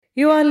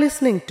You are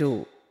listening to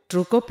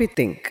True Copy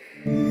Think.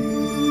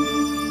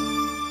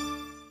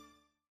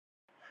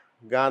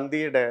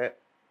 ഗാന്ധിയുടെ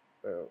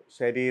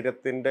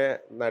ശരീരത്തിൻ്റെ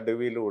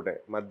നടുവിലൂടെ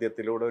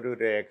മധ്യത്തിലൂടെ ഒരു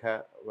രേഖ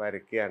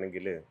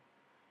വരയ്ക്കുകയാണെങ്കിൽ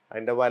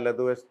അതിൻ്റെ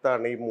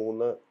വലതുവശത്താണ് ഈ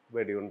 3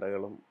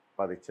 വെടിയുണ്ടകളും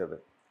പതിച്ചത്.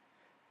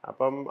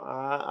 അപ്പം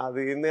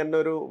അതിൽ നിന്ന് തന്നെ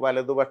ഒരു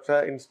വലതുപക്ഷ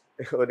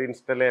ഒരു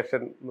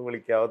ഇൻസ്റ്റലേഷൻ എന്ന്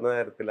വിളിക്കാവുന്ന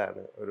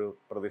തരത്തിലാണ്, ഒരു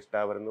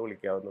പ്രതിഷ്ഠാപനം എന്ന്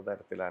വിളിക്കാവുന്ന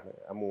തരത്തിലാണ്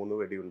ആ 3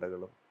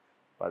 വെടിയുണ്ടകളും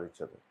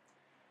പതിച്ചത്.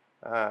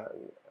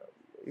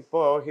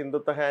 ഇപ്പോൾ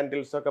ഹിന്ദുത്വ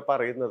ഹാൻഡിൽസൊക്കെ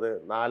പറയുന്നത്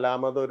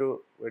 4മതൊരു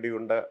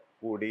വെടിയുണ്ട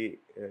കൂടി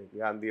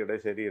ഗാന്ധിയുടെ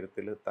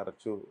ശരീരത്തിൽ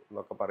തറച്ചു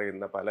എന്നൊക്കെ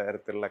പറയുന്ന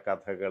പലതരത്തിലുള്ള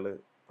കഥകൾ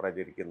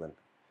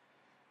പ്രചരിക്കുന്നുണ്ട്.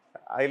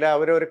 അതിൽ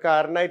അവരൊരു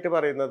കാരണമായിട്ട്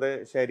പറയുന്നത്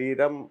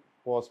ശരീരം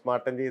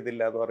പോസ്റ്റ്മോർട്ടം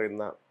ചെയ്തില്ല എന്ന്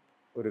പറയുന്ന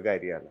ഒരു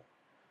കാര്യമാണ്.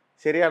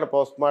 ശരിയാണ്,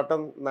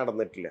 പോസ്റ്റ്മോർട്ടം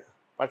നടന്നിട്ടില്ല.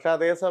 പക്ഷെ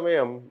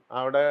അതേസമയം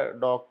അവിടെ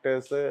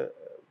ഡോക്ടേഴ്സ്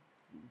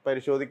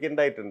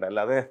പരിശോധിക്കേണ്ടതായിട്ടുണ്ട്.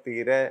 അല്ലാതെ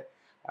തീരെ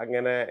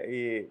അങ്ങനെ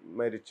ഈ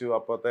മരിച്ചു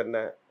അപ്പോൾ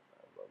തന്നെ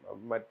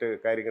മറ്റ്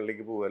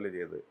കാര്യങ്ങളിലേക്ക് പോവുകയല്ല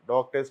ചെയ്ത്.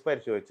 ഡോക്ടേഴ്സ്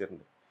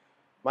പരിശോധിച്ചിട്ടുണ്ട്.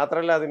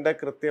 മാത്രമല്ല അതിൻ്റെ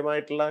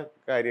കൃത്യമായിട്ടുള്ള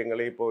കാര്യങ്ങൾ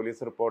ഈ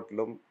പോലീസ്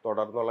റിപ്പോർട്ടിലും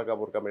തുടർന്നുള്ള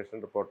കപൂർ കമ്മീഷൻ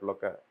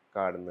റിപ്പോർട്ടിലൊക്കെ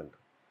കാണുന്നുണ്ട്.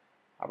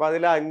 അപ്പോൾ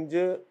അതിൽ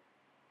 5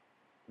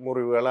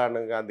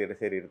 മുറിവുകളാണ് ഗാന്ധിയുടെ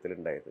ശരീരത്തിൽ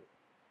ഉണ്ടായത്.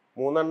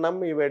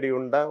 3 ഈ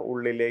വെടിയുണ്ട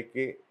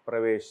ഉള്ളിലേക്ക്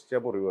പ്രവേശിച്ച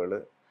മുറിവുകൾ,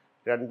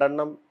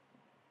 2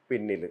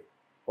 പിന്നിൽ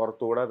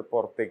പുറത്തുകൂടെ അത്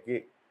പുറത്തേക്ക്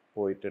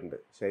പോയിട്ടുണ്ട്,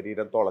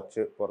 ശരീരം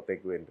തുളച്ച്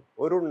പുറത്തേക്ക് വേണ്ടി.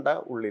 ഒരു ഉണ്ട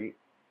ഉള്ളിൽ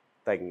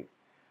തങ്ങി.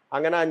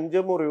 അങ്ങനെ 5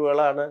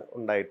 മുറിവുകളാണ്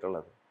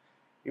ഉണ്ടായിട്ടുള്ളത്.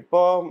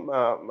 ഇപ്പോൾ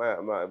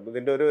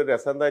ഇതിൻ്റെ ഒരു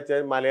രസം എന്താ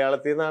വെച്ചാൽ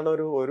മലയാളത്തിൽ നിന്നാണ്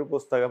ഒരു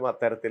പുസ്തകം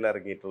അത്തരത്തിൽ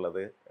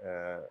ഇറങ്ങിയിട്ടുള്ളത്.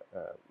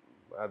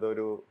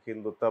 അതൊരു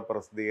ഹിന്ദുത്വ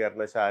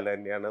പ്രസിദ്ധീകരണശാല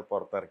തന്നെയാണ്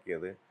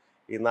പുറത്തിറക്കിയത്.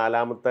 ഈ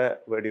 4മത്തെ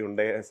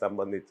വെടിയുണ്ടയെ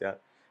സംബന്ധിച്ച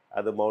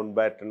അത് മൗണ്ട്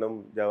ബാറ്റനും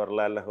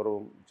ജവഹർലാൽ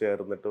നെഹ്റുവും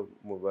ചേർന്നിട്ട്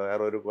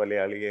വേറൊരു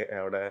കൊലയാളിയെ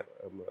അവിടെ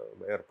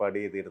ഏർപ്പാട്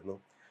ചെയ്തിരുന്നു.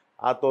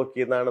 ആ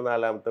തോക്കിൽ നിന്നാണ്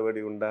 4മത്തെ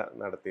വെടിയുണ്ട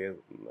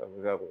നടത്തിയത്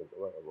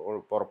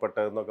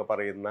പുറപ്പെട്ടതെന്നൊക്കെ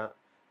പറയുന്ന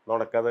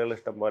നുണക്കഥകൾ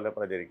ഇഷ്ടം പോലെ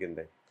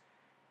പ്രചരിക്കുന്നുണ്ട്.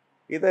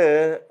 ഇത്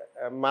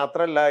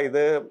മാത്രമല്ല,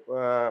 ഇത്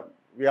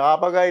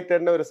വ്യാപകമായിട്ട്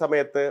തന്നെ ഒരു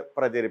സമയത്ത്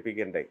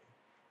പ്രചരിപ്പിക്കണ്ടായി.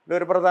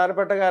 ഇതൊരു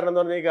പ്രധാനപ്പെട്ട കാരണം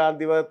എന്ന് പറഞ്ഞാൽ ഈ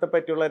ഗാന്ധിവധത്തെ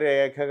പറ്റിയുള്ള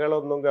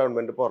രേഖകളൊന്നും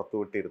ഗവൺമെൻറ് പുറത്തു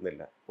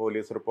വിട്ടിരുന്നില്ല.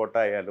 പോലീസ്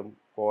റിപ്പോർട്ടായാലും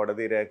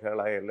കോടതി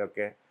രേഖകളായാലും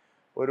ഒക്കെ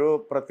ഒരു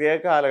പ്രത്യേക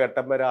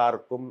കാലഘട്ടം വരെ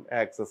ആർക്കും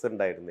ആക്സസ്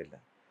ഉണ്ടായിരുന്നില്ല.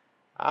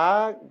 ആ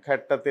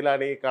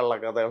ഘട്ടത്തിലാണ് ഈ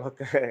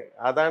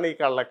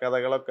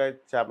കള്ളക്കഥകളൊക്കെ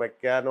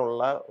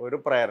ചമയ്ക്കാനുള്ള ഒരു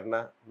പ്രേരണ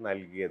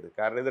നൽകിയത്.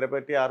 കാരണം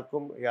ഇതിനെപ്പറ്റി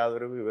ആർക്കും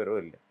യാതൊരു വിവരവും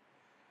ഇല്ല.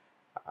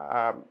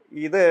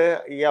 ഇത്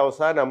ഈ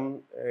അവസാനം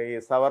ഈ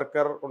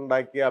സവർക്കർ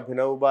ഉണ്ടാക്കിയ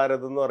അഭിനവ്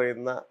ഭാരത് എന്ന്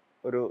പറയുന്ന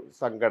ഒരു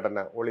സംഘടന,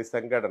 ഒളി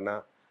സംഘടന,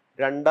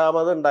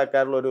 2മത്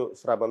ഉണ്ടാക്കാനുള്ളൊരു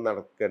ശ്രമം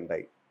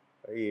നടക്കുകയുണ്ടായി.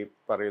 ഈ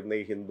പറയുന്ന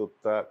ഈ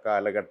ഹിന്ദുത്വ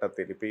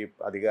കാലഘട്ടത്തിൽ ഇപ്പം ഈ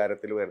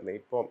അധികാരത്തിൽ വരുന്ന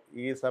ഇപ്പം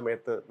ഈ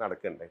സമയത്ത്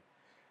നടക്കുകയുണ്ടായി.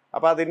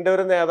 അപ്പം അതിൻ്റെ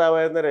ഒരു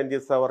നേതാവായിരുന്ന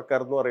രഞ്ജിത്ത്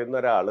സവർക്കർ എന്ന് പറയുന്ന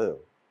ഒരാൾ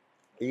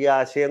ഈ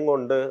ആശയം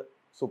കൊണ്ട്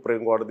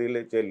സുപ്രീം കോടതിയിൽ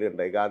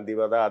ചെല്ലുകയുണ്ടായി.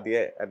 ഗാന്ധിവധ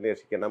ആദ്യം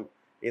അന്വേഷിക്കണം,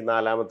 ഈ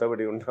 4മത്തെ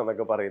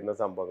വെടിയുണ്ടെന്നൊക്കെ പറയുന്ന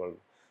സംഭവങ്ങൾ.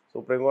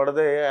 സുപ്രീം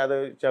കോടതി അത്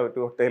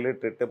ചവിട്ടുകൊട്ടയിൽ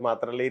ഇട്ടിട്ട്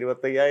മാത്രമല്ല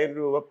 25,000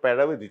 രൂപ പിഴ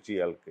വിധിച്ചു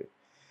ഇയാൾക്ക്.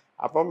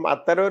 അപ്പം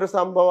അത്തരം ഒരു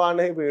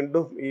സംഭവമാണ്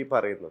വീണ്ടും ഈ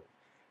പറയുന്നത്.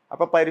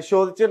 അപ്പം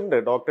പരിശോധിച്ചിട്ടുണ്ട്,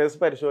 ഡോക്ടേഴ്സ്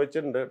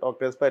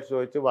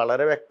പരിശോധിച്ച്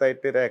വളരെ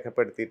വ്യക്തമായിട്ട്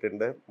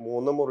രേഖപ്പെടുത്തിയിട്ടുണ്ട്.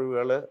 3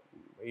 മുറിവുകൾ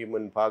ഈ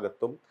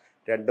മുൻഭാഗത്തും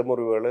 2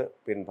 മുറിവുകൾ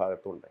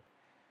പിൻഭാഗത്തും ഉണ്ട്.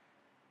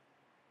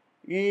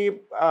 ഈ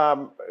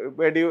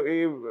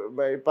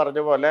പറഞ്ഞ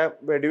പോലെ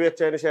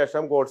വെടിവെച്ചതിന്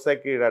ശേഷം ഗോഡ്സെ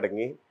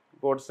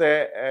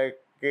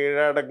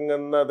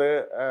കീഴടങ്ങുന്നത്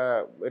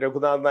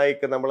രഘുനാഥ്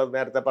നായിക്ക്, നമ്മൾ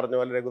നേരത്തെ പറഞ്ഞ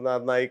പോലെ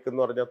രഘുനാഥ് നായിക്ക്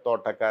എന്ന് പറഞ്ഞ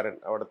തോട്ടക്കാരൻ,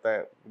 അവിടുത്തെ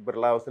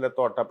ബിർള ഹൗസിലെ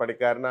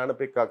തോട്ടപ്പണിക്കാരനാണ്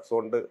പിക്കാക്സ്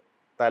കൊണ്ട്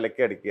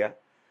തലയ്ക്ക് അടിക്കുക.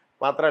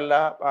 മാത്രമല്ല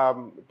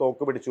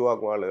തോക്ക് പിടിച്ചു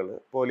വാങ്ങും ആളുകൾ,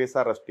 പോലീസ്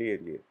അറസ്റ്റ്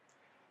ചെയ്യുകയും ചെയ്യും.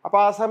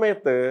 അപ്പോൾ ആ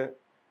സമയത്ത്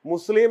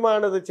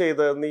മുസ്ലിമാണ് ഇത്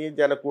ചെയ്തതെന്ന് ഈ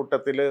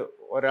ജനക്കൂട്ടത്തിൽ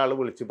ഒരാൾ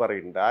വിളിച്ച്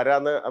പറയുന്നുണ്ട്.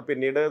 ആരാന്ന്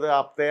പിന്നീട് ഇത്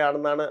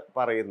ആപ്തയാണെന്നാണ്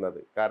പറയുന്നത്.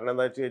 കാരണം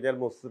എന്താ വെച്ച് കഴിഞ്ഞാൽ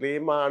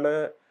മുസ്ലിമാണ്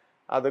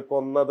അത്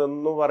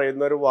കൊന്നതെന്ന്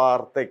പറയുന്ന ഒരു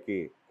വാർത്തയ്ക്ക്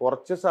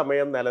കുറച്ച്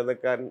സമയം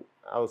നിലനിൽക്കാൻ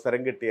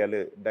അവസരം കിട്ടിയാൽ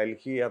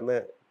ഡൽഹി അന്ന്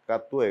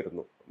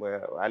കത്തുമായിരുന്നു.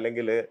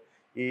 അല്ലെങ്കിൽ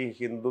ഈ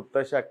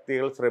ഹിന്ദുത്വ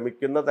ശക്തികൾ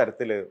ശ്രമിക്കുന്ന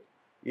തരത്തിൽ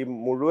ഈ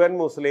മുഴുവൻ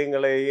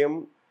മുസ്ലിങ്ങളെയും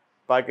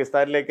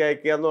പാകിസ്ഥാനിലേക്ക്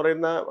അയക്കുക എന്ന്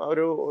പറയുന്ന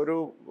ഒരു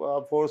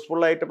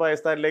ഫോഴ്സ്ഫുള്ളായിട്ട്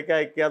പാകിസ്ഥാനിലേക്ക്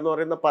അയക്കുക എന്ന്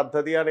പറയുന്ന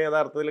പദ്ധതിയാണ്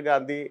യഥാർത്ഥത്തിൽ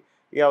ഗാന്ധി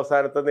ഈ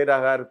അവസാനത്തെ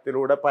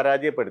നിരാഹാരത്തിലൂടെ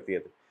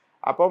പരാജയപ്പെടുത്തിയത്.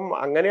 അപ്പം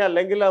അങ്ങനെ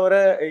അല്ലെങ്കിൽ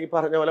അവരെ ഈ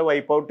പറഞ്ഞ പോലെ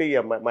വൈപ്പ് ഔട്ട്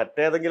ചെയ്യാം,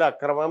 മറ്റേതെങ്കിലും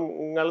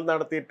അക്രമങ്ങൾ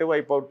നടത്തിയിട്ട്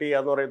വൈപ്പ് ഔട്ട് ചെയ്യുക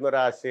എന്ന് പറയുന്ന ഒരു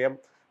ആശയം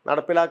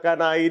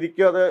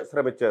നടപ്പിലാക്കാനായിരിക്കും അത്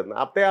ശ്രമിച്ചതെന്ന്.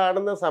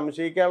 ആപ്തയാണെന്ന്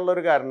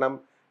സംശയിക്കാനുള്ളൊരു കാരണം,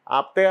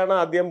 ആപ്തയാണ്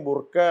ആദ്യം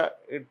ബുർക്ക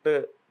ഇട്ട്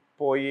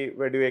പോയി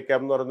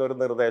വെടിവെക്കാം എന്ന് പറയുന്നൊരു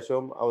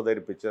നിർദ്ദേശവും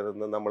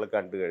അവതരിപ്പിച്ചതെന്ന് നമ്മൾ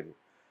കണ്ടു കഴിഞ്ഞു.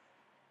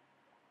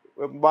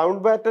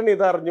 മൗണ്ട് ബാറ്റൻ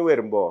ഇതറിഞ്ഞു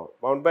വരുമ്പോൾ,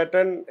 മൗണ്ട്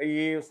ബാറ്റൻ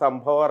ഈ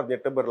സംഭവം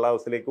അറിഞ്ഞിട്ട് ബിർള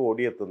ഹൗസിലേക്ക്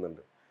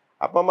ഓടിയെത്തുന്നുണ്ട്.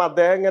 അപ്പം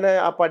അദ്ദേഹം ഇങ്ങനെ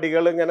ആ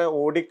പടികൾ ഇങ്ങനെ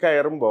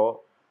ഓടിക്കയറുമ്പോൾ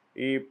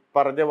ഈ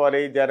പറഞ്ഞ പോലെ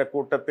ഈ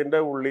ജനക്കൂട്ടത്തിൻ്റെ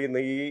ഉള്ളിൽ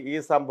നിന്ന് ഈ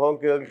സംഭവം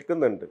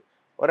കേൾക്കുന്നുണ്ട്.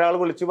 ഒരാൾ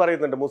വിളിച്ചു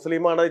പറയുന്നുണ്ട്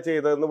മുസ്ലിമാണ് അത്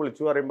ചെയ്തതെന്ന്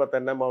വിളിച്ചു പറയുമ്പോൾ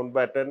തന്നെ മൗണ്ട്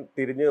ബാറ്റൻ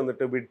തിരിഞ്ഞു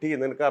നിന്നിട്ട് വിട്ടി,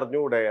 നിനക്ക്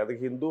അറിഞ്ഞുകൂടെ അത്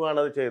ഹിന്ദു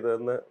ആണത്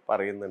ചെയ്തതെന്ന്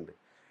പറയുന്നുണ്ട്.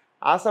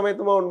 ആ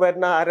സമയത്ത് മൗണ്ട്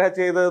ബാറ്റൻ ആരാ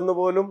ചെയ്തതെന്ന്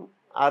പോലും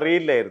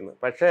അറിയില്ലായിരുന്നു.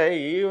 പക്ഷേ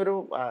ഈ ഒരു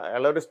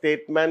അയാളൊരു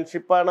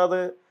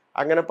സ്റ്റേറ്റ്മാൻഷിപ്പാണത്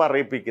അങ്ങനെ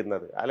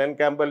പറയിപ്പിക്കുന്നത്. അലൻ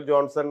ക്യാമ്പൽ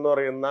ജോൺസൺ എന്ന്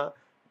പറയുന്ന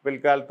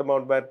പിൽക്കാലത്ത്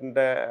മൗണ്ട്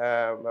ബാറ്റൻ്റെ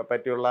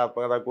പറ്റിയുള്ള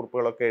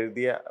ആത്മകഥാക്കുറിപ്പുകളൊക്കെ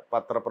എഴുതിയ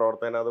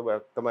പത്രപ്രവർത്തകൻ അത്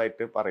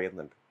വ്യക്തമായിട്ട്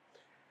പറയുന്നുണ്ട്.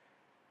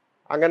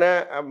 അങ്ങനെ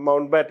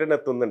മൗണ്ട് ബാറ്റൻ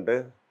എത്തുന്നുണ്ട്.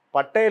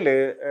 പട്ടേൽ,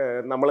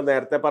 നമ്മൾ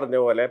നേരത്തെ പറഞ്ഞ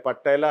പോലെ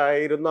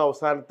പട്ടേലായിരുന്നു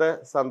അവസാനത്തെ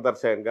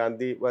സന്ദർശകൻ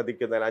ഗാന്ധി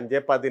വധിക്കുന്നതിന്.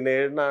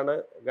 5/17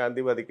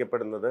 ഗാന്ധി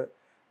വധിക്കപ്പെടുന്നത്.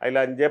 അതിൽ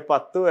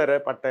 5:10 വരെ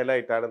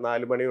പട്ടേലായിട്ടാണ്,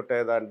 4 മണി തൊട്ട്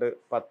ഏതാണ്ട്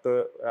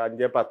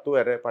 5:10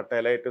 വരെ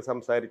പട്ടേലായിട്ട്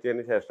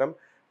സംസാരിച്ചതിന് ശേഷം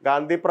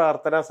ഗാന്ധി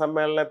പ്രാർത്ഥനാ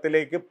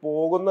സമ്മേളനത്തിലേക്ക്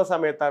പോകുന്ന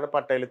സമയത്താണ്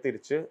പട്ടേൽ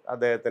തിരിച്ച്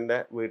അദ്ദേഹത്തിൻ്റെ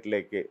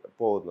വീട്ടിലേക്ക്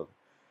പോകുന്നത്.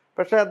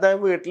 പക്ഷെ അദ്ദേഹം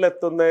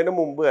വീട്ടിലെത്തുന്നതിന്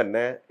മുമ്പ്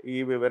തന്നെ ഈ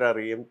വിവരം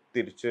അറിയും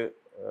തിരിച്ച്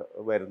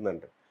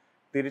വരുന്നുണ്ട്.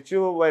 തിരിച്ചു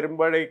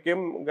വരുമ്പോഴേക്കും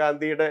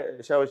ഗാന്ധിയുടെ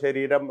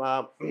ശവശരീരം ആ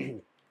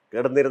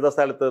കിടന്നിരുന്ന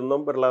സ്ഥലത്ത്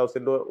നിന്നും ബിർള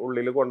ഹൗസിൻ്റെ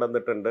ഉള്ളിൽ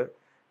കൊണ്ടുവന്നിട്ടുണ്ട്.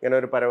 ഇങ്ങനെ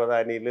ഒരു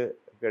പരവതാനിയിൽ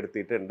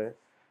കെടുത്തിയിട്ടുണ്ട്.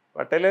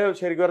 പട്ടേൽ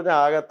ശരിക്കും പറഞ്ഞാൽ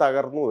ആകെ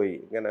തകർന്നു പോയി.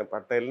 ഇങ്ങനെ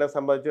പട്ടേലിനെ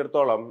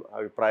സംബന്ധിച്ചിടത്തോളം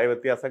അഭിപ്രായ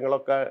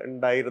വ്യത്യാസങ്ങളൊക്കെ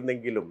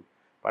ഉണ്ടായിരുന്നെങ്കിലും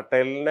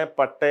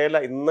പട്ടേൽ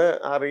ഇന്ന്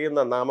അറിയുന്ന,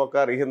 നാമൊക്കെ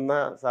അറിയുന്ന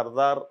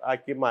സർദാർ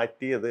ആക്കി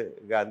മാറ്റിയത്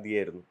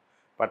ഗാന്ധിയായിരുന്നു.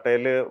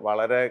 പട്ടേൽ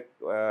വളരെ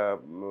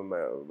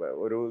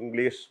ഒരു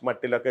ഇംഗ്ലീഷ്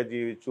മട്ടിലൊക്കെ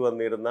ജീവിച്ചു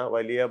വന്നിരുന്ന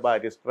വലിയ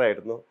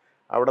ബാരിസ്റ്ററായിരുന്നു.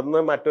 അവിടെ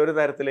നിന്ന് മറ്റൊരു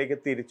തരത്തിലേക്ക്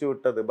തിരിച്ചു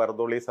വിട്ടത്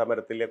ബർദോളി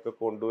സമരത്തിലേക്ക്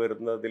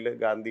കൊണ്ടുവരുന്നതിൽ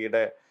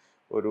ഗാന്ധിയുടെ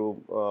ഒരു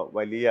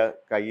വലിയ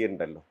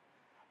കൈയുണ്ടല്ലോ.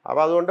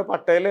 അപ്പം അതുകൊണ്ട്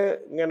പട്ടേൽ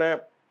ഇങ്ങനെ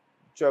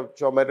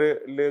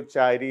ചുമരിൽ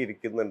ചാരി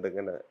ഇരിക്കുന്നുണ്ട്,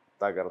 ഇങ്ങനെ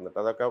തകർന്നിട്ട്.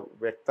 അതൊക്കെ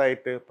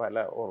വ്യക്തമായിട്ട്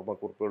പല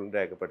ഓർമ്മക്കുറിപ്പുകളും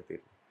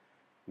രേഖപ്പെടുത്തിയിരുന്നു.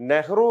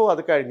 നെഹ്റു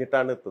അത്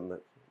കഴിഞ്ഞിട്ടാണ്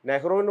എത്തുന്നത്.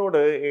 നെഹ്റുവിനോട്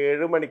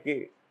 7 മണിക്ക്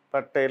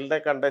പട്ടേലിനെ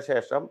കണ്ട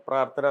ശേഷം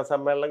പ്രാർത്ഥനാ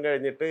സമ്മേളനം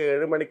കഴിഞ്ഞിട്ട്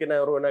 7 മണിക്ക്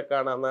നെഹ്റുവിനെ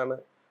കാണാമെന്നാണ്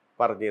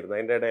പറഞ്ഞിരുന്നത്.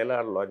 അതിൻ്റെ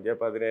ഇടയിലാണല്ലോ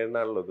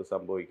 5/17 ഇത്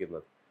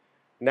സംഭവിക്കുന്നത്.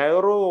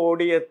 നെഹ്റു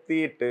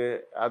ഓടിയെത്തിയിട്ട്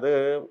അത്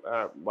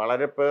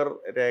വളരെ പേർ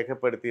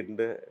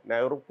രേഖപ്പെടുത്തിയിട്ടുണ്ട്.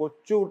 നെഹ്റു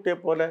കൊച്ചുകുട്ടിയെ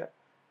പോലെ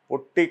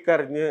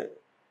പൊട്ടിക്കരഞ്ഞ്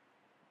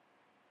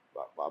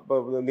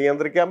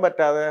നിയന്ത്രിക്കാൻ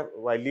പറ്റാതെ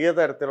വലിയ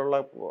തരത്തിലുള്ള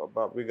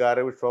വികാര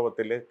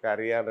വിക്ഷോഭത്തിൽ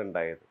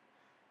കരയാനുണ്ടായത്.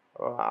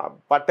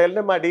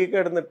 പട്ടേലിൻ്റെ മടിയിൽ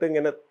കിടന്നിട്ട്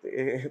ഇങ്ങനെ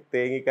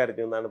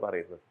തേങ്ങിക്കരഞ്ഞു എന്നാണ്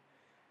പറയുന്നത്.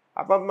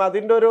 അപ്പം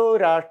അതിൻ്റെ ഒരു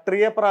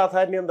രാഷ്ട്രീയ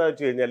പ്രാധാന്യം എന്താ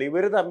വെച്ച് കഴിഞ്ഞാൽ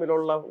ഇവർ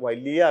തമ്മിലുള്ള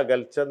വലിയ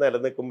അകൽച്ച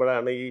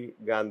നിലനിൽക്കുമ്പോഴാണ് ഈ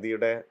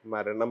ഗാന്ധിയുടെ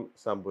മരണം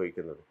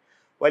സംഭവിക്കുന്നത്.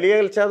 വലിയ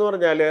അകൽച്ച എന്ന്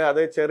പറഞ്ഞാൽ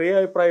അത് ചെറിയ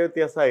അഭിപ്രായ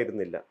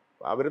വ്യത്യാസമായിരുന്നില്ല.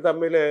 അവർ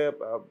തമ്മിൽ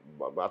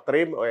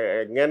അത്രയും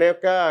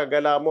എങ്ങനെയൊക്കെ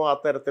അകലാമോ ആ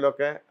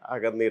തരത്തിലൊക്കെ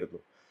അകന്നിരുന്നു.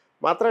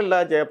 മാത്രമല്ല,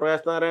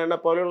 ജയപ്രകാശ് നാരായണനെ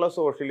പോലെയുള്ള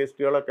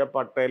സോഷ്യലിസ്റ്റുകളൊക്കെ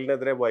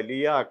പട്ടേലിനെതിരെ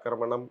വലിയ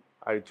ആക്രമണം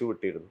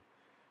അഴിച്ചുവിട്ടിരുന്നു.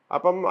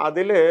 അപ്പം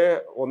അതിൽ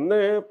ഒന്ന്,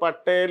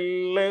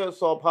 പട്ടേലിന്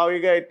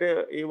സ്വാഭാവികമായിട്ട്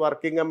ഈ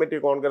വർക്കിംഗ് കമ്മിറ്റി,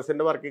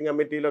 കോൺഗ്രസിൻ്റെ വർക്കിംഗ്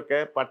കമ്മിറ്റിയിലൊക്കെ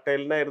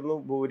പട്ടേലിനായിരുന്നു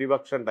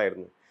ഭൂരിപക്ഷം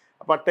ഉണ്ടായിരുന്നു.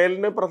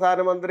 പട്ടേലിന്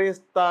പ്രധാനമന്ത്രി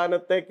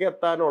സ്ഥാനത്തേക്ക്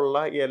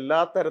എത്താനുള്ള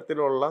എല്ലാ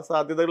തരത്തിലുള്ള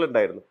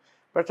സാധ്യതകളുണ്ടായിരുന്നു.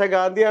 പക്ഷെ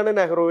ഗാന്ധിയാണ്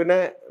നെഹ്റുവിനെ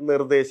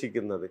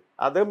നിർദ്ദേശിക്കുന്നത്.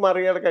 അത്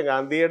മറികടക്കാൻ,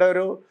 ഗാന്ധിയുടെ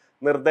ഒരു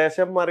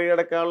നിർദ്ദേശം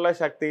മറികടക്കാനുള്ള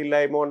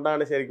ശക്തിയില്ലായ്മ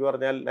കൊണ്ടാണ് ശരിക്കും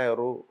പറഞ്ഞാൽ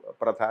നെഹ്റു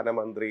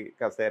പ്രധാനമന്ത്രി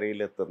കസേരയിൽ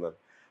എത്തുന്നത്.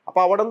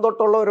 അപ്പോൾ അവിടെ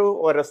തൊട്ടുള്ള ഒരു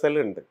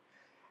ഒരസലുണ്ട്.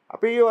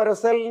 അപ്പോൾ ഈ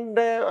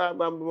ഒരസലിൻ്റെ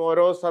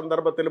ഓരോ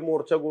സന്ദർഭത്തിലും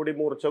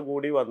മൂർച്ച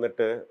കൂടി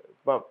വന്നിട്ട്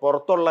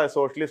പുറത്തുള്ള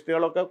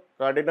സോഷ്യലിസ്റ്റുകളൊക്കെ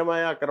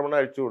കഠിനമായ ആക്രമണം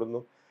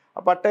അഴിച്ചുവിടുന്നു.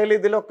 പട്ടേൽ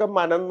ഇതിലൊക്കെ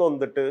മനം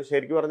നൊന്നിട്ട്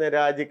ശരിക്കും പറഞ്ഞാൽ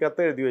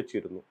രാജിക്കത്ത് എഴുതി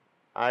വെച്ചിരുന്നു.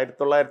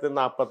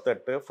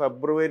 1948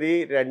 ഫെബ്രുവരി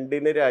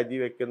 2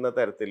 രാജിവെക്കുന്ന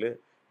തരത്തിൽ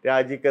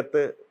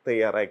രാജിക്കത്ത്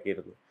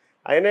തയ്യാറാക്കിയിരുന്നു.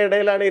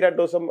 അതിനിടയിലാണ് ഈ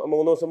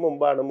 3 ദിവസം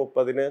മുമ്പാണ്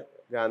 30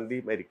 ഗാന്ധി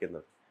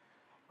മരിക്കുന്നത്.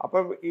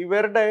 അപ്പം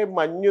ഇവരുടെ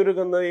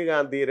മഞ്ഞുരുകുന്ന ഈ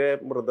ഗാന്ധിയുടെ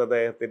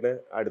മൃതദേഹത്തിന്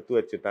അടുത്ത്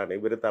വെച്ചിട്ടാണ്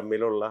ഇവർ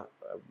തമ്മിലുള്ള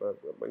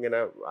ഇങ്ങനെ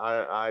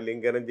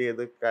ആലിംഗനം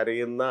ചെയ്ത്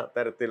കരയുന്ന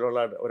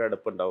തരത്തിലുള്ള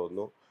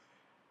ഒരടുപ്പുണ്ടാവുന്നു.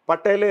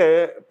 പട്ടേൽ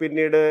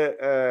പിന്നീട്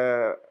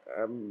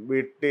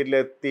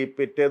വീട്ടിലെത്തി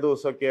പിറ്റേ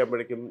ദിവസമൊക്കെ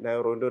ആകുമ്പോഴേക്കും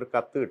നെഹ്റുവിൻ്റെ ഒരു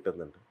കത്ത്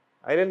കിട്ടുന്നുണ്ട്.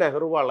 അതിൽ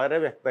നെഹ്റു വളരെ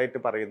വ്യക്തമായിട്ട്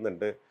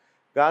പറയുന്നുണ്ട്,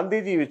 ഗാന്ധി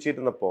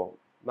ജീവിച്ചിരുന്നപ്പോൾ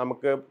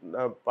നമുക്ക്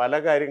പല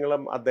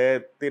കാര്യങ്ങളും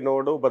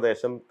അദ്ദേഹത്തിനോട്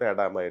ഉപദേശം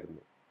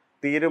തേടാമായിരുന്നു.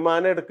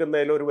 തീരുമാനം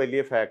എടുക്കുന്നതിൽ ഒരു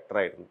വലിയ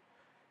ഫാക്ടറായിരുന്നു.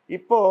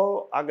 ഇപ്പോൾ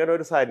അങ്ങനെ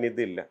ഒരു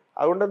സാന്നിധ്യം ഇല്ല.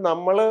 അതുകൊണ്ട്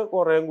നമ്മൾ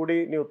കുറേയും കൂടി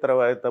ഇനി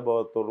ഉത്തരവാദിത്ത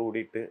ബോധത്തോടു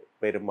കൂടിയിട്ട്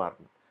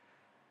പെരുമാറണം.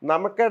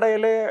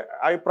 നമുക്കിടയിൽ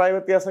അഭിപ്രായ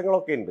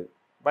വ്യത്യാസങ്ങളൊക്കെ ഉണ്ട്.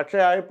 പക്ഷേ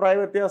അഭിപ്രായ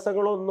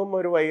വ്യത്യാസങ്ങളൊന്നും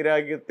ഒരു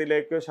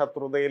വൈരാഗ്യത്തിലേക്കോ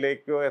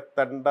ശത്രുതയിലേക്കോ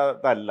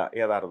എത്തേണ്ടതല്ല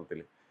യഥാർത്ഥത്തിൽ.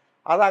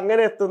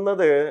 അതങ്ങനെ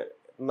എത്തുന്നത്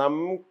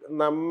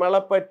നമ്മളെ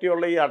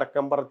പറ്റിയുള്ള ഈ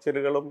അടക്കം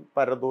പറച്ചിലുകളും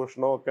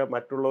പരദൂഷണവും ഒക്കെ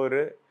മറ്റുള്ളവർ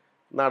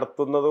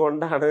നടത്തുന്നത്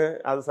കൊണ്ടാണ്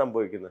അത്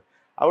സംഭവിക്കുന്നത്.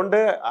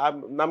 അതുകൊണ്ട്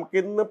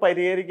നമുക്കിന്ന്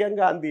പരിഹരിക്കാൻ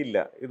ഗാന്ധിയില്ല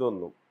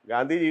ഇതൊന്നും.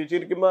 ഗാന്ധി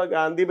ജീവിച്ചിരിക്കുമ്പോൾ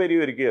ഗാന്ധി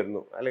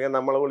പരിഹരിക്കുമായിരുന്നു, അല്ലെങ്കിൽ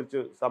നമ്മളെ വിളിച്ച്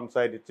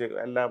സംസാരിച്ച്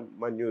എല്ലാം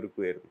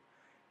മഞ്ഞുരുക്കുമായിരുന്നു.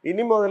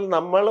 ഇനി മുതൽ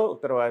നമ്മൾ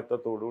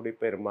ഉത്തരവാദിത്വത്തോടുകൂടി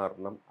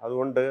പെരുമാറണം.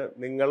 അതുകൊണ്ട്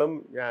നിങ്ങളും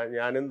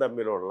ഞാനും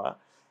തമ്മിലുള്ള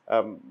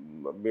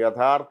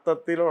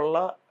യഥാർത്ഥത്തിലുള്ള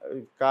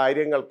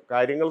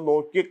കാര്യങ്ങൾ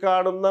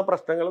നോക്കിക്കാണുന്ന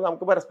പ്രശ്നങ്ങൾ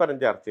നമുക്ക് പരസ്പരം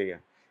ചർച്ച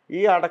ചെയ്യാം. ഈ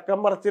അടക്കം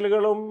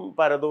പറച്ചിലുകളും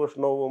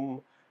പരദൂഷണവും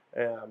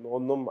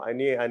ഒന്നും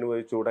ഇനി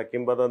അനുവദിച്ചുകൂടാ,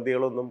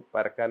 കിംവദന്തികളൊന്നും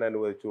പരക്കാൻ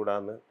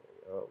അനുവദിച്ചുകൂടാന്ന്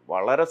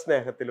വളരെ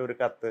സ്നേഹത്തിലൊരു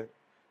കത്ത്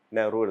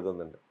നെഹ്റു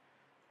എഴുതുന്നുണ്ട്.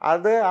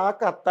 അത് ആ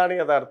കത്താണ്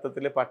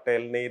യഥാർത്ഥത്തിൽ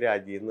പട്ടേലിനെ ഈ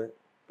രാജിയിൽ നിന്ന്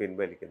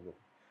പിൻവലിക്കുന്നത്.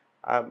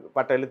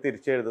 പട്ടേൽ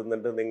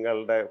തിരിച്ചെഴുതുന്നുണ്ട്,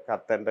 നിങ്ങളുടെ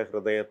കത്തെൻ്റെ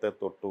ഹൃദയത്തെ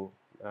തൊട്ടു,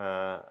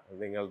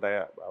 നിങ്ങളുടെ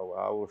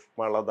ആ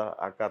ഊഷ്മളത,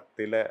 ആ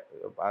കത്തിലെ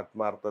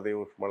ആത്മാർത്ഥതയും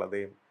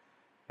ഊഷ്മളതയും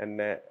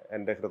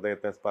എൻ്റെ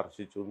ഹൃദയത്തെ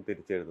സ്പർശിച്ചു എന്ന്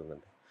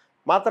തിരിച്ചെഴുതുന്നുണ്ട്.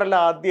 മാത്രമല്ല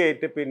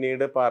ആദ്യമായിട്ട്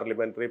പിന്നീട്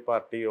പാർലമെൻ്ററി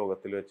പാർട്ടി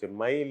യോഗത്തിൽ വെച്ച്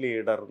മൈ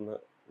ലീഡർ എന്ന്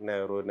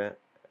നെഹ്റുവിനെ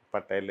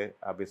പട്ടേൽ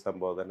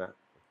അഭിസംബോധന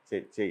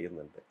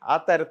ചെയ്യുന്നുണ്ട്. ആ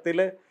തരത്തിൽ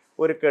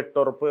ഒരു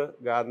കെട്ടുറപ്പ്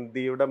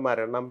ഗാന്ധിയുടെ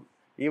മരണം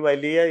ഈ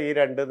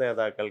രണ്ട്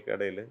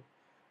നേതാക്കൾക്കിടയിൽ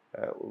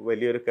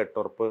വലിയൊരു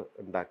കെട്ടുറപ്പ്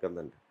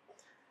ഉണ്ടാക്കുന്നുണ്ട്.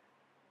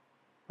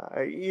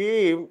 ഈ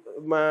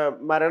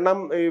മരണം,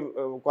 ഈ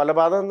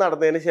കൊലപാതകം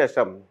നടന്നതിന്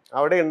ശേഷം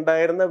അവിടെ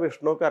ഉണ്ടായിരുന്ന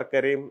വിഷ്ണു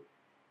കർക്കരയും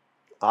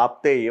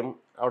ആപ്തേയും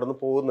അവിടെ നിന്ന്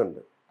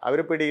പോകുന്നുണ്ട്. അവർ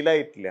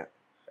പിടിയിലായിട്ടില്ല.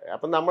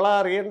 അപ്പം നമ്മൾ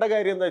അറിയേണ്ട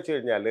കാര്യം എന്താ വെച്ച്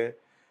കഴിഞ്ഞാൽ,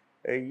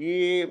 ഈ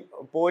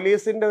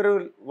പോലീസിൻ്റെ ഒരു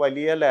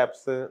വലിയ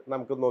ലാപ്സ്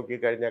നമുക്ക്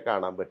നോക്കിക്കഴിഞ്ഞാൽ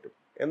കാണാൻ പറ്റും.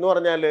 എന്ന്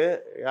പറഞ്ഞാൽ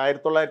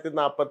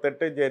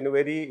 1948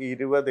 ജനുവരി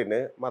 20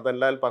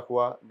 മദൻലാൽ പഹ്വ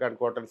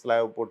ഗൺകോട്ടൺ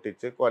സ്ലാബ്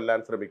പൊട്ടിച്ച് കൊല്ലാൻ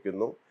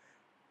ശ്രമിക്കുന്നു.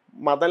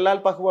 മദൻലാൽ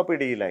പഹ്വ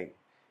പിടിയിലായി.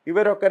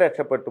 ഇവരൊക്കെ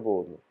രക്ഷപ്പെട്ടു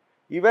പോകുന്നു.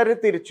 ഇവർ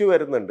തിരിച്ചു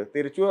വരുന്നുണ്ട്.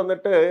 തിരിച്ചു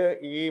വന്നിട്ട്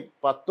ഈ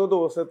 10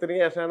 ദിവസത്തിന്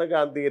ശേഷമാണ്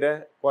ഗാന്ധിയുടെ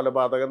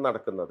കൊലപാതകം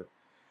നടക്കുന്നത്.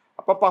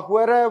 അപ്പം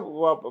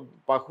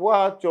പഹ്വ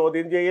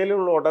ചോദ്യം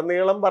ചെയ്യലുള്ള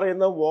ഉടനീളം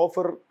പറയുന്ന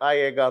വോഫർ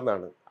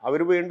ആയേക്കാന്നാണ്. അവർ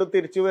വീണ്ടും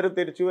തിരിച്ചു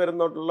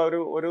വരുന്നുള്ള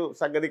ഒരു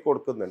സംഗതി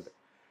കൊടുക്കുന്നുണ്ട്.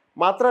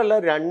 മാത്രമല്ല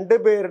 2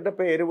 പേരുടെ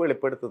പേര്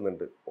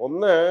വെളിപ്പെടുത്തുന്നുണ്ട്.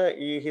 ഒന്ന്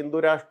ഈ ഹിന്ദു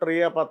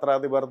രാഷ്ട്രീയ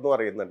പത്രാധിപർ എന്ന്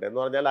പറയുന്നുണ്ട്. എന്ന്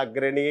പറഞ്ഞാൽ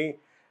അഗ്രണി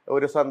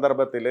ഒരു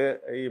സന്ദർഭത്തിൽ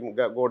ഈ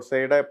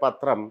ഗോഡ്സെയുടെ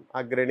പത്രം,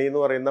 അഗ്രണി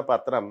എന്ന് പറയുന്ന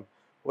പത്രം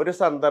ഒരു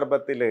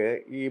സന്ദർഭത്തിൽ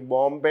ഈ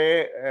ബോംബെ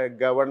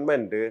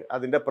ഗവൺമെൻറ്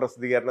അതിൻ്റെ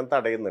പ്രസിദ്ധീകരണം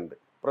തടയുന്നുണ്ട്.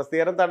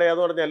 പ്രസിദ്ധീകരണം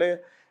തടയാന്ന് പറഞ്ഞാൽ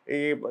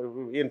ഈ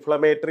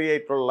ഇൻഫ്ലമേറ്ററി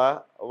ആയിട്ടുള്ള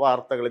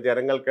വാർത്തകൾ,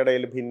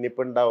 ജനങ്ങൾക്കിടയിൽ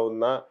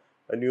ഭിന്നിപ്പുണ്ടാവുന്ന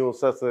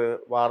ന്യൂസസ്,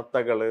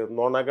 വാർത്തകൾ,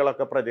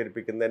 നുണകളൊക്കെ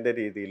പ്രചരിപ്പിക്കുന്നതിൻ്റെ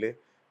രീതിയിൽ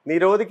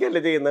നിരോധിക്കല്ല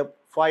ചെയ്യുന്ന,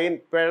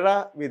 പിഴ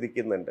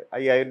വിധിക്കുന്നുണ്ട്.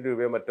 5000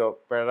 രൂപയോ മറ്റോ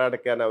പിഴ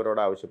അടയ്ക്കാൻ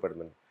അവരോട്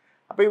ആവശ്യപ്പെടുന്നുണ്ട്.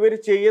 അപ്പോൾ ഇവർ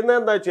ചെയ്യുന്നത്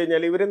എന്താ വെച്ച്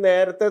കഴിഞ്ഞാൽ, ഇവർ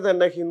നേരത്തെ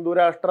തന്നെ ഹിന്ദു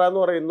രാഷ്ട്ര എന്ന്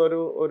പറയുന്ന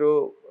ഒരു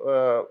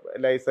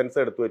ലൈസൻസ്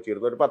എടുത്തു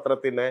വെച്ചിരുന്നു, ഒരു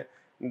പത്രത്തിൻ്റെ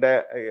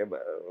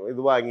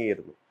ഇത്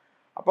വാങ്ങിയിരുന്നു.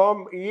 അപ്പം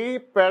ഈ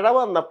പിഴ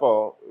വന്നപ്പോൾ,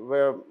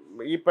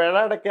 ഈ പിഴ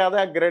അടയ്ക്കാതെ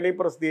അഗ്രണി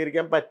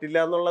പ്രസിദ്ധീകരിക്കാൻ പറ്റില്ല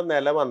എന്നുള്ള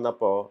നില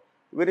വന്നപ്പോൾ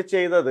ഇവർ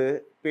ചെയ്തത്,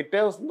 പിറ്റേ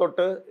ദിവസം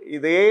തൊട്ട്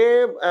ഇതേ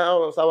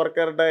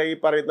സവർക്കറുടെ ഈ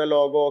പറയുന്ന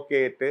ലോഗോ ഒക്കെ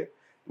ആയിട്ട്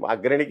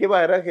അഗ്രണിക്ക്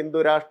പകരം ഹിന്ദു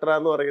രാഷ്ട്ര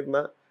എന്ന് പറയുന്ന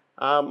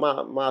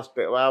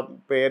ആ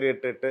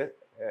പേരിട്ടിട്ട്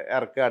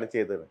ഇറക്കുകയാണ്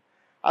ചെയ്തത്.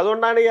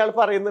 അതുകൊണ്ടാണ് ഇയാൾ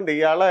പറയുന്നുണ്ട്,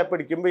 ഇയാളെ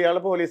പിടിക്കുമ്പോൾ ഇയാൾ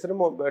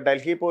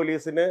ഡൽഹി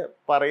പോലീസിന്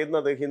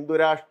പറയുന്നത് ഹിന്ദു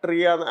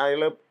രാഷ്ട്രീയ,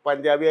 അയാൾ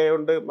പഞ്ചാബി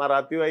ആയതുകൊണ്ട്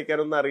മറാത്തി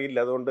വായിക്കാനൊന്നും അറിയില്ല,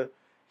 അതുകൊണ്ട്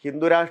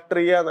ഹിന്ദു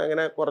രാഷ്ട്രീയ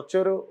അങ്ങനെ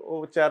കുറച്ചൊരു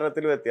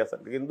ഉച്ചാരണത്തിൽ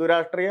വ്യത്യാസമുണ്ട്. ഹിന്ദു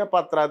രാഷ്ട്രീയ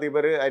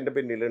പത്രാധിപർ അതിൻ്റെ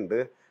പിന്നിലുണ്ട്,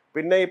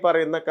 പിന്നെ ഈ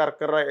പറയുന്ന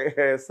കർക്കറ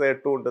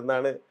സേട്ടും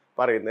ഉണ്ടെന്നാണ്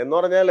പറയുന്നത്. എന്ന്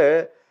പറഞ്ഞാൽ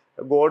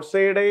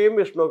ഗോഡ്സെയുടെയും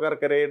വിഷ്ണു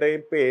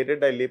കർക്കരയുടെയും പേര്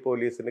ഡൽഹി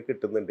പോലീസിന്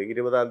കിട്ടുന്നുണ്ട്,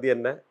 20-ാം തീയതി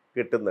തന്നെ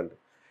കിട്ടുന്നുണ്ട്.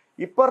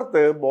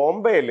 ഇപ്പുറത്ത്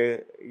ബോംബെയിൽ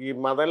ഈ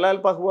മദൻലാൽ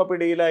പഹ്വ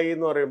പിടിയിലായി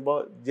എന്ന് പറയുമ്പോൾ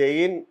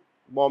ജെയിൻ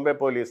ബോംബെ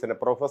പോലീസിനെ,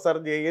 പ്രൊഫസർ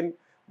ജെയിൻ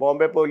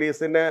ബോംബെ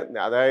പോലീസിനെ,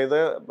 അതായത്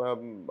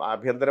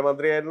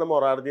ആഭ്യന്തരമന്ത്രിയായിരുന്ന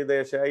മൊറാർജി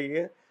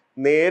ദേശായിയെ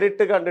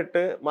നേരിട്ട്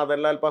കണ്ടിട്ട്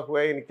മദൻലാൽ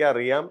പഹ്വയെ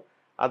എനിക്കറിയാം,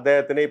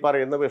 അദ്ദേഹത്തിന് ഈ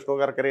പറയുന്ന വിഷ്ണു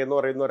കർക്കര എന്ന്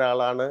പറയുന്ന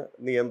ഒരാളാണ്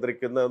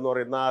നിയന്ത്രിക്കുന്നതെന്ന്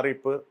പറയുന്ന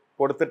അറിയിപ്പ്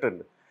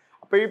കൊടുത്തിട്ടുണ്ട്.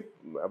 അപ്പോൾ ഈ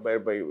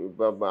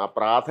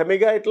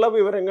പ്രാഥമികമായിട്ടുള്ള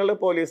വിവരങ്ങൾ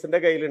പോലീസിൻ്റെ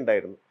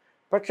കയ്യിലുണ്ടായിരുന്നു.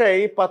 പക്ഷേ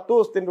ഈ 10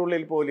 ദിവസത്തിൻ്റെ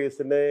ഉള്ളിൽ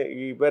പോലീസിന്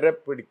ഇവരെ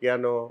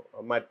പിടിക്കാനോ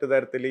മറ്റു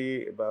തരത്തിൽ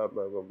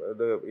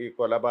ഈ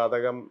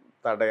കൊലപാതകം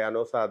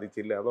തടയാനോ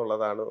സാധിച്ചില്ല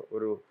എന്നുള്ളതാണ്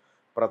ഒരു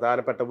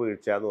പ്രധാനപ്പെട്ട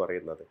വീഴ്ച എന്ന്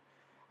പറയുന്നത്.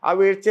 ആ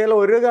വീഴ്ചയിൽ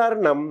ഒരു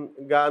കാരണം,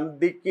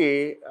 ഗാന്ധിക്ക്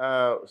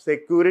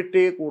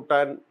സെക്യൂരിറ്റി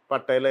കൂട്ടാൻ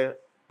പട്ടേൽ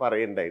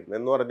പറയുണ്ടായിരുന്നു.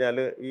 എന്ന് പറഞ്ഞാൽ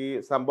ഈ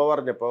സംഭവം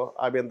അറിഞ്ഞപ്പോൾ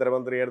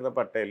ആഭ്യന്തരമന്ത്രിയായിരുന്ന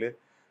പട്ടേൽ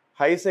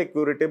ഹൈ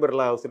സെക്യൂരിറ്റി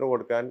ബിർള ഹൗസിന്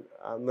കൊടുക്കാൻ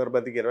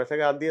നിർബന്ധിക്കുന്നത്. പക്ഷേ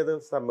ഗാന്ധി അത്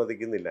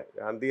സമ്മതിക്കുന്നില്ല.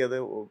 ഗാന്ധി അത്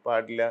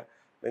പാടില്ല,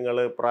 നിങ്ങൾ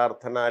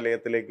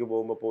പ്രാർത്ഥനാലയത്തിലേക്ക്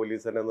പോകുമ്പോൾ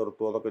പോലീസിനെ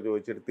നിർത്തുമോ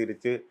എന്നൊക്കെ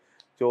തിരിച്ച്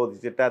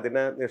ചോദിച്ചിട്ട്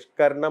അതിനെ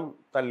നിഷ്കരണം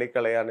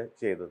തള്ളിക്കളയാണ്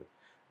ചെയ്തത്.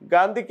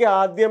 ഗാന്ധിക്ക്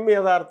ആദ്യം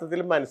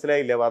യഥാർത്ഥത്തിൽ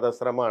മനസ്സിലായില്ല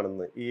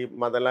വധശ്രമമാണെന്ന്, ഈ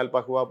മദൻലാൽ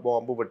പഹ്വ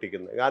ബോംബ്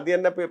പൊട്ടിക്കുന്നത്. ഗാന്ധി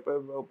തന്നെ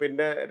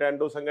പിന്നെ 2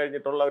 ദിവസം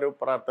കഴിഞ്ഞിട്ടുള്ള ഒരു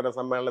പ്രാർത്ഥന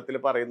സമ്മേളനത്തിൽ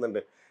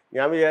പറയുന്നുണ്ട്,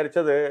 ഞാൻ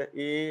വിചാരിച്ചത്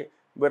ഈ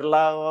ബിർള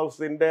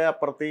ഹൗസിൻ്റെ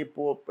അപ്പുറത്ത്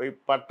ഈ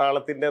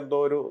പട്ടാളത്തിൻ്റെ എന്തോ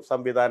ഒരു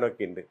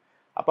സംവിധാനമൊക്കെ ഉണ്ട്,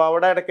 അപ്പോൾ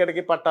അവിടെ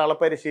ഇടയ്ക്കിടയ്ക്ക് പട്ടാള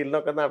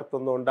പരിശീലനമൊക്കെ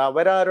നടത്തുന്നതുകൊണ്ട്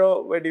അവരാരോ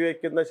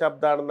വെടിവെക്കുന്ന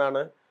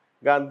ശബ്ദമാണെന്നാണ്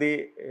ഗാന്ധി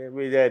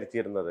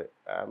വിചാരിച്ചിരുന്നത്,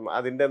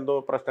 അതിൻ്റെ എന്തോ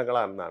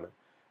പ്രശ്നങ്ങളാണെന്നാണ്.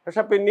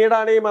 പക്ഷെ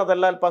പിന്നീടാണ് ഈ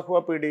മദൻലാൽ പഹ്വ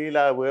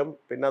പിടിയിലാവുകയും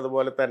പിന്നെ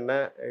അതുപോലെ തന്നെ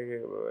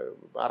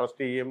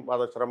അറസ്റ്റ് ചെയ്യും,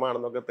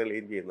 വധശ്രമമാണെന്നൊക്കെ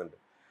തെളിയുകയും ചെയ്യുന്നുണ്ട്.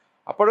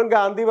 അപ്പോഴും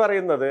ഗാന്ധി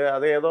പറയുന്നത്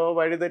അത് ഏതോ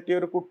വഴിതെറ്റിയ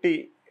ഒരു കുട്ടി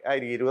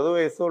ആയിരിക്കും, 20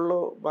 വയസ്സുള്ളൂ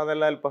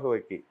മദൻലാൽ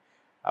പഹ്വയ്ക്ക്.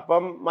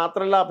 അപ്പം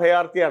മാത്രമല്ല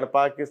അഭയാർത്ഥിയാണ്,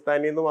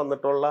 പാകിസ്ഥാനിൽ നിന്ന്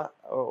വന്നിട്ടുള്ള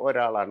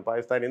ഒരാളാണ്,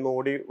 പാകിസ്ഥാനിൽ നിന്ന്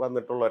ഓടി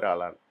വന്നിട്ടുള്ള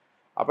ഒരാളാണ്.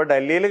 അപ്പോൾ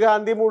ഡൽഹിയിൽ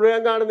ഗാന്ധി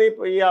മുഴുവൻ കാണുന്ന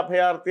ഈ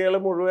അഭയാർത്ഥികൾ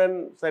മുഴുവൻ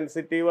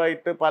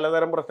സെൻസിറ്റീവായിട്ട്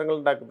പലതരം പ്രശ്നങ്ങൾ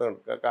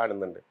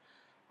കാണുന്നുണ്ട്.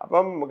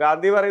 അപ്പം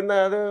ഗാന്ധി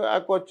പറയുന്നത് ആ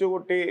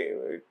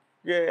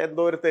കൊച്ചുകുട്ടിക്ക്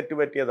എന്തോ ഒരു തെറ്റ്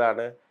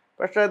പറ്റിയതാണ്,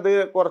 പക്ഷെ അത്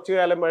കുറച്ചു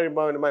കാലം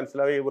കഴിയുമ്പോൾ അവന്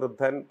മനസ്സിലാവും ഈ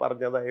വൃദ്ധൻ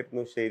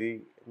പറഞ്ഞതായിരുന്നു ശരി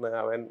എന്ന്.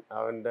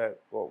 അവൻ്റെ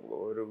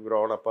ഒരു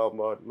ഗ്രോണപ്പ്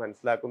ആകുമ്പോൾ അവൻ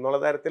മനസ്സിലാക്കുന്നുള്ള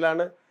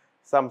തരത്തിലാണ്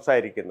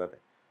സംസാരിക്കുന്നത്.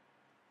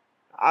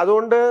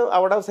 അതുകൊണ്ട്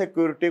അവിടെ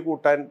സെക്യൂരിറ്റി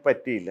കൂട്ടാൻ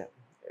പറ്റിയില്ല.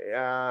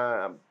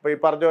 ഇപ്പൊ ഈ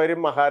പറഞ്ഞ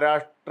കാര്യം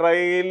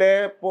മഹാരാഷ്ട്രയിലെ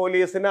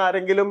പോലീസിന്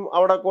ആരെങ്കിലും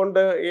അവിടെ കൊണ്ട്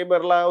ഈ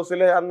ബിർള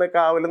ഹൗസിൽ അന്ന്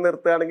കാവൽ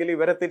നിർത്തുകയാണെങ്കിൽ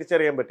ഇവരെ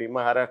തിരിച്ചറിയാൻ പറ്റും,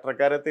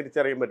 മഹാരാഷ്ട്രക്കാരെ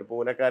തിരിച്ചറിയാൻ പറ്റും,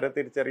 പൂനെക്കാരെ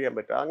തിരിച്ചറിയാൻ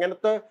പറ്റും.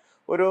 അങ്ങനത്തെ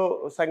ഒരു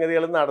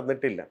സംഗതികൾ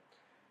നടന്നിട്ടില്ല.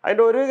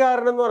 അതിൻ്റെ ഒരു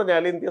കാരണം എന്ന്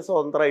പറഞ്ഞാൽ ഇന്ത്യ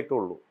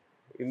സ്വതന്ത്രമായിട്ടുള്ളൂ.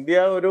 ഇന്ത്യ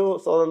ഒരു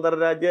സ്വതന്ത്ര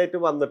രാജ്യമായിട്ട്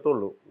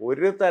വന്നിട്ടുള്ളൂ.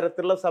 ഒരു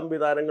തരത്തിലുള്ള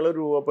സംവിധാനങ്ങൾ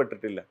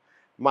രൂപപ്പെട്ടിട്ടില്ല.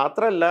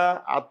 മാത്രമല്ല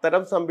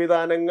അത്തരം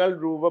സംവിധാനങ്ങൾ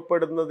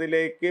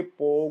രൂപപ്പെടുന്നതിലേക്ക്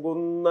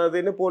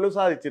പോകുന്നതിന് പോലും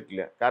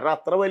സാധിച്ചിട്ടില്ല. കാരണം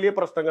അത്ര വലിയ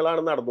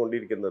പ്രശ്നങ്ങളാണ്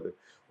നടന്നുകൊണ്ടിരിക്കുന്നത്.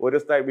 ഒരു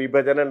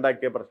വിഭജനം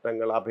ഉണ്ടാക്കിയ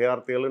പ്രശ്നങ്ങൾ,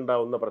 അഭയാർത്ഥികൾ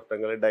ഉണ്ടാവുന്ന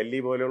പ്രശ്നങ്ങൾ,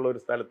 ഡൽഹി പോലെയുള്ള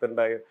ഒരു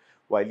സ്ഥലത്തുണ്ടായ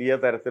വലിയ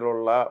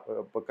തരത്തിലുള്ള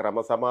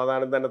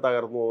ക്രമസമാധാനം തന്നെ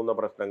തകർന്നു പോകുന്ന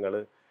പ്രശ്നങ്ങൾ,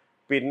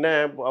 പിന്നെ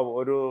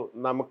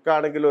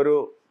നമുക്കാണെങ്കിൽ ഒരു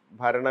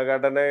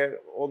ഭരണഘടന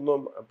ഒന്നും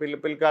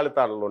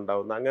പിൽക്കാലത്താണല്ലോ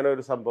ഉണ്ടാവുന്നത്. അങ്ങനെ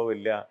ഒരു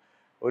സംഭവമില്ല.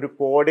 ഒരു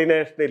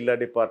കോർഡിനേഷൻ ഇല്ല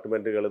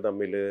ഡിപ്പാർട്ട്മെന്റുകൾ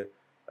തമ്മിൽ.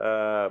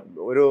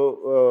 ഒരു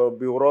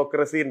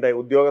ബ്യൂറോക്രസി ഉണ്ടായി,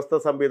 ഉദ്യോഗസ്ഥ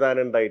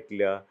സംവിധാനം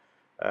ഉണ്ടായിട്ടില്ല.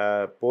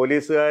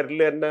 പോലീസുകാരിൽ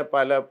തന്നെ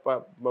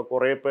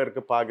കുറേ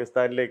പേർക്ക്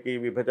പാകിസ്ഥാനിലേക്ക് ഈ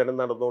വിഭജനം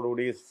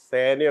നടന്നതോടുകൂടി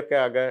സേനയൊക്കെ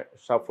ആകെ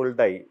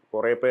ഷഫിൾഡായി.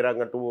 കുറേ പേര്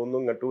അങ്ങോട്ട് പോകുന്നു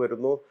ഇങ്ങോട്ട്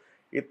വരുന്നു.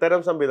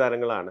 ഇത്തരം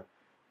സംവിധാനങ്ങളാണ്.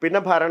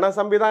 പിന്നെ ഭരണ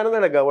സംവിധാനം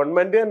തന്നെ,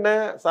 ഗവൺമെന്റ് തന്നെ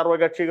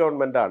സർവകക്ഷി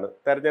ഗവൺമെന്റാണ്.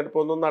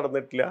 തെരഞ്ഞെടുപ്പൊന്നും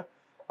നടന്നിട്ടില്ല.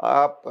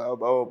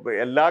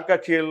 എല്ലാ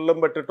കക്ഷികളിലും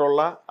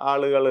പെട്ടിട്ടുള്ള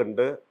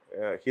ആളുകളുണ്ട്.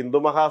 ഹിന്ദു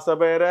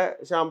മഹാസഭയുടെ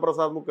ശ്യാം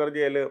പ്രസാദ്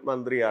മുഖർജിയിൽ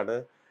മന്ത്രിയാണ്.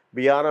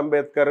 B.R.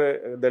 അംബേദ്കർ,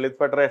 ദളിത്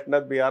ഫെഡറേഷൻ്റെ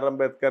B.R.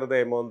 അംബേദ്കർ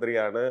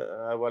നിയമമന്ത്രിയാണ്.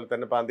 അതുപോലെ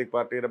തന്നെ പാന്തിക്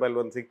പാർട്ടിയുടെ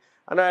ബൽവന്ത് സിംഗ്.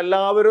 അങ്ങനെ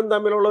എല്ലാവരും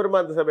തമ്മിലുള്ള ഒരു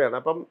മന്ത്രിസഭയാണ്.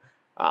 അപ്പം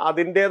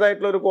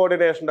അതിൻ്റെതായിട്ടുള്ള ഒരു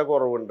കോർഡിനേഷൻ്റെ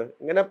കുറവുണ്ട്.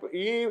 ഇങ്ങനെ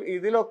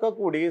ഇതിലൊക്കെ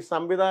കൂടി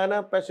സംവിധാന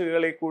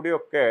പശുകളിൽ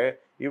കൂടിയൊക്കെ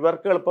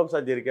ഇവർക്ക് എളുപ്പം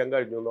സഞ്ചരിക്കാൻ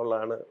കഴിഞ്ഞു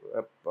എന്നുള്ളതാണ്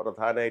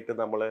പ്രധാനമായിട്ട്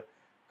നമ്മൾ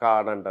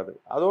കാണേണ്ടത്.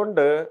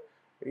 അതുകൊണ്ട്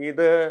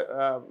ഇത്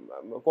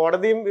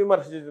കോടതിയും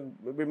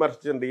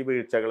വിമർശിച്ചിട്ടുണ്ട് ഈ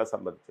വീഴ്ചകളെ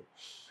സംബന്ധിച്ച്.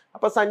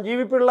 അപ്പൊ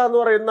സഞ്ജീവി പിള്ള എന്ന്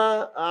പറയുന്ന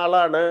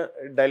ആളാണ്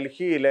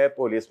ഡൽഹിയിലെ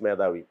പോലീസ്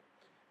മേധാവി.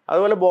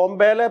 അതുപോലെ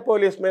ബോംബെയിലെ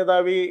പോലീസ്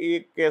മേധാവി ഈ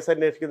കേസ്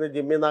അന്വേഷിക്കുന്ന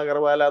ജിമ്മി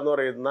നാഗർവാല എന്ന്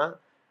പറയുന്ന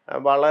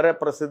വളരെ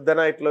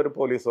പ്രസിദ്ധനായിട്ടുള്ള ഒരു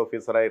പോലീസ്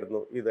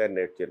ഓഫീസറായിരുന്നു ഇത്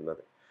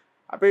അന്വേഷിച്ചിരുന്നത്.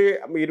 അപ്പൊ ഈ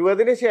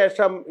 20-ന്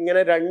ശേഷം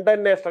ഇങ്ങനെ 2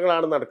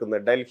 അന്വേഷണങ്ങളാണ്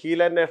നടക്കുന്നത്.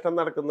 ഡൽഹിയിലെ അന്വേഷണം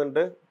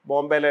നടക്കുന്നുണ്ട്,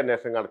 ബോംബെയിലെ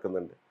അന്വേഷണം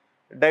നടക്കുന്നുണ്ട്.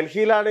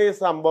 ഡൽഹിയിലാണ് ഈ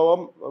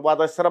സംഭവം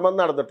വധശ്രമം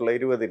നടന്നിട്ടുള്ളത്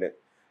 20-ന്.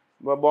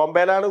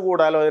 ബോംബെയിലാണ്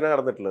ഗൂഢാലോചന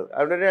നടന്നിട്ടുള്ളത്.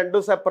 അവിടെ 2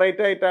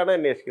 സെപ്പറേറ്റ് ആയിട്ടാണ്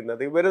അന്വേഷിക്കുന്നത്.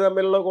 ഇവർ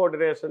തമ്മിലുള്ള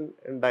കോർഡിനേഷൻ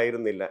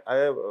ഉണ്ടായിരുന്നില്ല,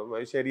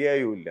 അത്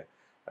ശരിയായുമില്ല.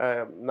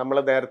 നമ്മൾ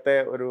നേരത്തെ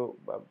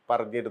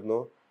പറഞ്ഞിരുന്നു,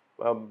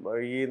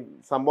 ഈ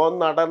സംഭവം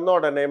നടന്ന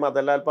ഉടനെ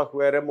മദൻലാൽ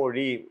പഹ്വേരെ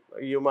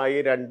മൊഴിയുമായി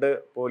 2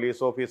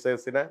 പോലീസ്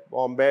ഓഫീസേഴ്സിനെ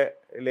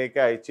ബോംബെയിലേക്ക്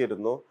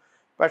അയച്ചിരുന്നു.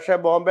 പക്ഷെ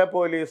ബോംബെ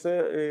പോലീസ്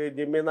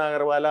ജിമ്മി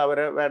നാഗർവാല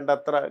അവരെ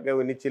വേണ്ടത്ര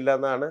ഗവനിച്ചില്ല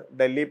എന്നാണ്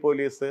ഡൽഹി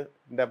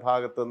പോലീസിൻ്റെ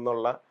ഭാഗത്തു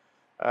നിന്നുള്ള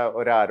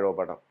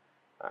ഒരാരോപണം.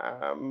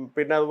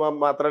 പിന്നെ അത്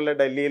മാത്രമല്ല,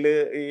 ഡൽഹിയിൽ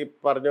ഈ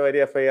പറഞ്ഞ മാതിരി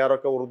FIR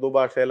ഒക്കെ ഉറുദു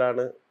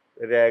ഭാഷയിലാണ്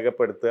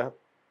രേഖപ്പെടുത്തുക.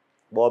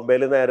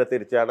 ബോംബെയിൽ നേരെ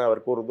തിരിച്ചാണ്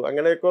അവർക്ക് ഉറുദു.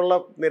 അങ്ങനെയൊക്കെയുള്ള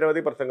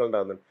നിരവധി പ്രശ്നങ്ങൾ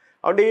ഉണ്ടാകുന്നുണ്ട്.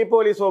 അതുകൊണ്ട് ഈ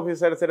പോലീസ്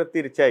ഓഫീസേഴ്സിനെ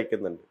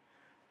തിരിച്ചയക്കുന്നുണ്ട്.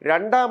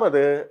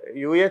 രണ്ടാമത്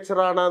UH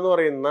റാണ എന്ന്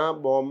പറയുന്ന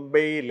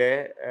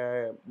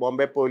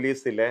ബോംബെ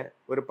പോലീസിലെ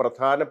ഒരു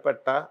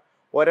പ്രധാനപ്പെട്ട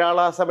ഒരാൾ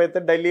ആ സമയത്ത്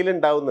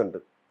ഡൽഹിയിലുണ്ട്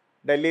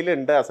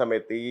ആ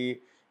സമയത്ത്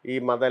ഈ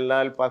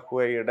മദൻലാൽ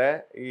പഹ്വയുടെ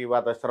ഈ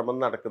വധശ്രമം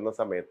നടക്കുന്ന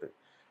സമയത്ത്.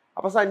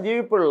 അപ്പൊ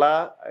സഞ്ജീവ് പിള്ള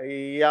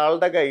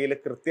ഇയാളുടെ കയ്യിൽ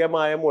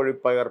കൃത്യമായ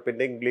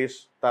മൊഴിപ്പകർപ്പിന്റെ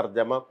ഇംഗ്ലീഷ്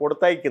തർജ്ജമ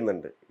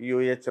കൊടുത്തയക്കുന്നുണ്ട്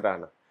UH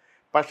റാണ.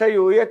 പക്ഷെ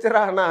UH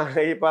റാണ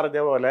ഈ പറഞ്ഞ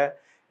പോലെ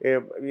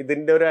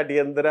ഇതിന്റെ ഒരു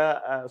അടിയന്തര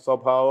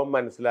സ്വഭാവം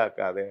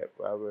മനസ്സിലാക്കാതെ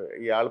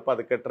ഇയാൾ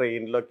പതുക്കെ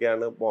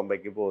ട്രെയിനിലൊക്കെയാണ്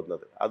ബോംബെക്ക്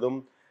പോകുന്നത്. അതും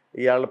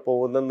ഇയാൾ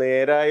പോകുന്ന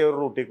നേരായ ഒരു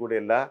റൂട്ടിൽ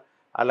കൂടിയല്ല,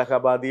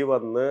 അലഹബാദിൽ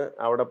വന്ന്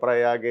അവിടെ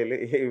പ്രയാഗയിൽ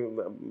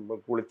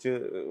കുളിച്ച്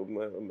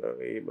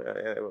ഈ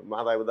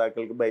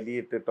മാതാപിതാക്കൾക്ക്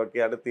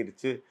ബലിയിട്ടിട്ടൊക്കെയാണ്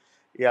തിരിച്ച്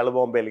ഇയാൾ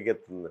ബോംബെയിലേക്ക്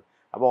എത്തുന്നത്.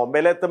 അപ്പോൾ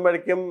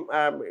ബോംബെയിലെത്തുമ്പോഴേക്കും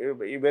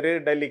ഇവര്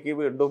ഡൽഹിക്ക്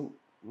വീണ്ടും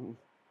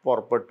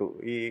പുറപ്പെട്ടു.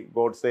 ഈ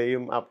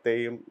ഗോഡ്സെയും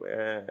ആപ്തയും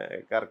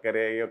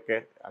കർക്കരയും ഒക്കെ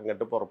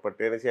അങ്ങോട്ട്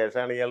പുറപ്പെട്ടതിന്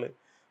ശേഷമാണ് ഇയാൾ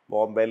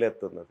ബോംബെയിൽ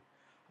എത്തുന്നത്.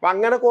 അപ്പം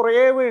അങ്ങനെ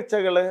കുറേ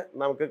വീഴ്ചകൾ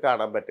നമുക്ക്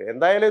കാണാൻ പറ്റും.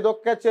 എന്തായാലും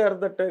ഇതൊക്കെ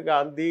ചേർന്നിട്ട്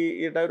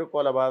ഗാന്ധിയുടെ ഒരു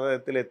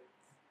കൊലപാതകത്തിൽ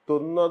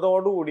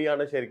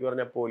എത്തുന്നതോടുകൂടിയാണ് ശരിക്കും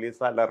പറഞ്ഞാൽ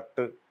പോലീസ്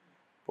അലർട്ട്.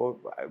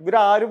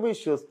 ഇവരാരും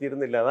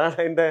വിശ്വസിച്ചിരുന്നില്ല. അതാണ്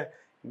അതിൻ്റെ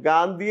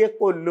ഗാന്ധിയെ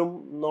കൊല്ലും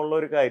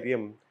എന്നുള്ളൊരു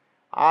കാര്യം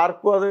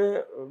ആർക്കും അത്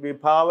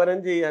വിഭാവനം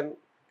ചെയ്യാൻ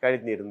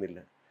കഴിഞ്ഞിരുന്നില്ല.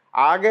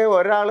 ആകെ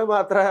ഒരാൾ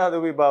മാത്രമേ അത്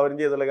വിഭാവനം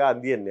ചെയ്തുള്ള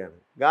ഗാന്ധി തന്നെയാണ്.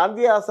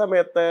 ഗാന്ധി ആ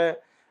സമയത്തെ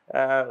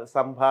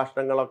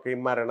സംഭാഷണങ്ങളൊക്കെ ഈ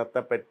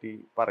മരണത്തെ പറ്റി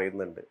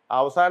പറയുന്നുണ്ട്.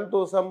 അവസാന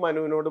ദിവസം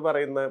മനുവിനോട്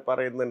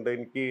പറയുന്നുണ്ട്,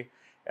 എനിക്ക്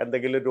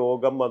എന്തെങ്കിലും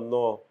രോഗം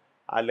വന്നോ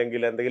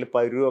അല്ലെങ്കിൽ എന്തെങ്കിലും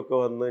പരുവൊക്കെ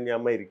വന്ന് ഞാൻ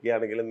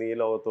മരിക്കുകയാണെങ്കിൽ നീ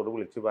ലോകത്തോട്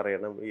വിളിച്ച്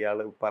പറയണം, ഇയാൾ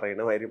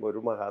പറയണ മാതിരി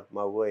ഒരു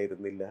മഹാത്മാവും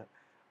ആയിരുന്നില്ല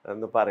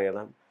എന്ന്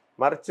പറയണം.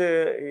 മറിച്ച്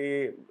ഈ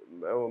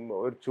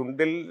ഒരു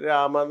ചുണ്ടിൽ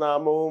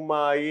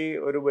രാമനാമവുമായി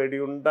ഒരു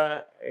വെടിയുണ്ട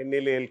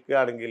എന്നിൽ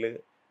ഏൽക്കുകയാണെങ്കിൽ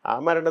ആ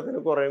മരണത്തിന്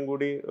കുറേം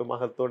കൂടി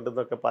മഹത്വം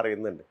ഉണ്ടെന്നൊക്കെ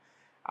പറയുന്നുണ്ട്.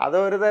 അത്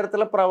ഒരു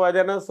തരത്തിലുള്ള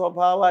പ്രവചന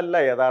സ്വഭാവമല്ല.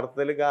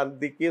 യഥാർത്ഥത്തിൽ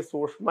ഗാന്ധിക്ക്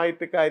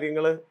സൂക്ഷ്മമായിട്ട്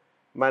കാര്യങ്ങൾ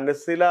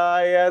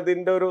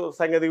മനസ്സിലായതിൻ്റെ ഒരു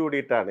സംഗതി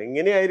കൂടിയിട്ടാണ്.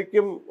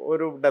 ഇങ്ങനെയായിരിക്കും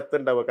ഒരു ഡെത്ത്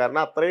ഉണ്ടാവുക.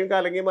 കാരണം അത്രയും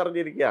കലങ്ങി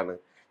മറിഞ്ഞിരിക്കുകയാണ്.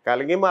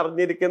 കലങ്ങി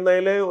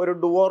മറിഞ്ഞിരിക്കുന്നതിൽ ഒരു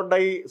ഡു ഓർ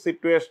ഡൈ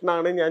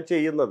സിറ്റുവേഷനാണ് ഞാൻ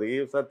ചെയ്യുന്നത്. ഈ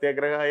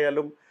സത്യാഗ്രഹം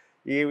ആയാലും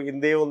ഈ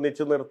ഇന്ത്യയെ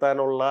ഒന്നിച്ചു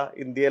നിർത്താനുള്ള,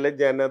 ഇന്ത്യയിലെ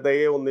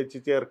ജനതയെ ഒന്നിച്ചു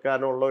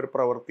ചേർക്കാനുള്ള ഒരു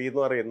പ്രവൃത്തി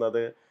എന്ന്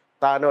പറയുന്നത്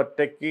താൻ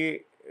ഒറ്റയ്ക്ക്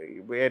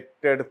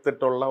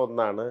ഏറ്റെടുത്തിട്ടുള്ള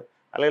ഒന്നാണ്.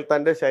 അല്ലെങ്കിൽ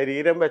തൻ്റെ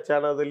ശരീരം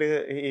വെച്ചാണ് അതിൽ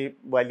ഈ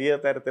വലിയ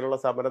തരത്തിലുള്ള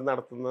സമരം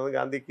നടത്തുന്നത്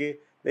ഗാന്ധിക്ക്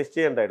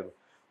നിശ്ചയമുണ്ടായിരുന്നു.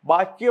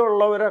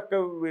 ബാക്കിയുള്ളവരൊക്കെ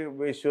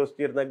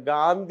വിശ്വസിച്ചിരുന്ന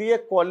ഗാന്ധിയെ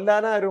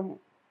കൊല്ലാനാരും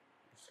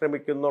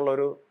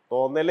ശ്രമിക്കുന്നുള്ളൊരു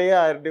തോന്നലേ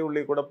ആരുടെ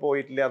ഉള്ളിൽ കൂടെ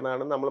പോയിട്ടില്ല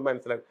എന്നാണ് നമ്മൾ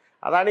മനസ്സിലാക്കുന്നത്.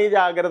 അതാണ് ഈ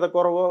ജാഗ്രത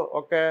കുറവ്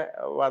ഒക്കെ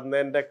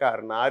വന്നതിൻ്റെ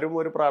കാരണം. ആരും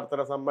ഒരു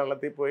പ്രാർത്ഥന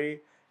സമ്മേളനത്തിൽ പോയി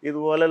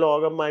ഇതുപോലെ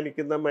ലോകം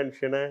മാനിക്കുന്ന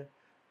മനുഷ്യനെ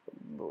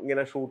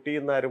ഇങ്ങനെ ഷൂട്ട്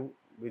ചെയ്യുന്ന ആരും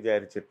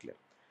വിചാരിച്ചിട്ടില്ല.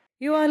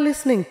 You are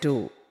listening to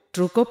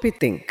True Copy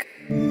Think.